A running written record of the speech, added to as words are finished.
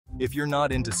If you're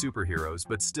not into superheroes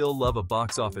but still love a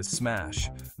box office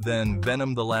smash, then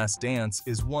Venom: The Last Dance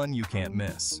is one you can't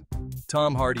miss.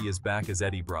 Tom Hardy is back as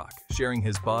Eddie Brock, sharing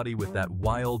his body with that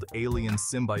wild alien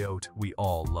symbiote we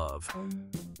all love.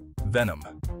 Venom: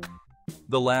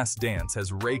 The Last Dance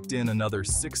has raked in another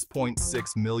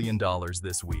 $6.6 million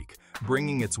this week,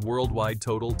 bringing its worldwide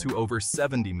total to over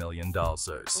 $70 million.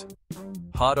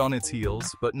 Hot on its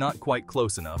heels, but not quite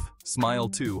close enough, Smile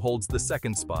 2 holds the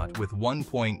second spot with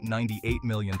 $1.98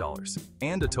 million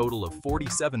and a total of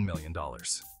 $47 million.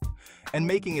 And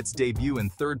making its debut in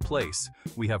third place,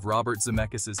 we have Robert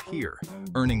Zemeckis' Here,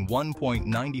 earning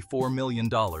 $1.94 million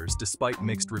despite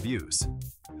mixed reviews.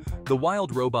 The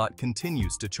Wild Robot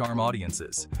continues to charm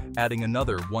audiences, adding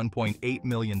another $1.8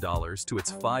 million to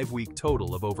its 5-week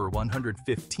total of over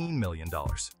 $115 million.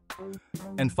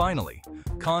 And finally,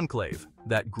 Conclave,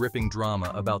 that gripping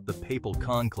drama about the papal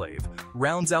conclave,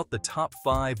 rounds out the top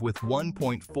 5 with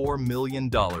 $1.4 million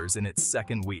in its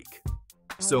second week.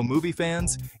 So movie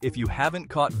fans, if you haven't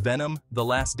caught Venom: The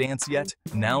Last Dance yet,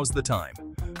 now's the time.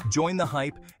 Join the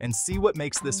hype and see what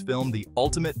makes this film the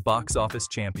ultimate box office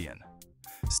champion.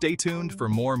 Stay tuned for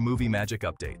more movie magic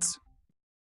updates.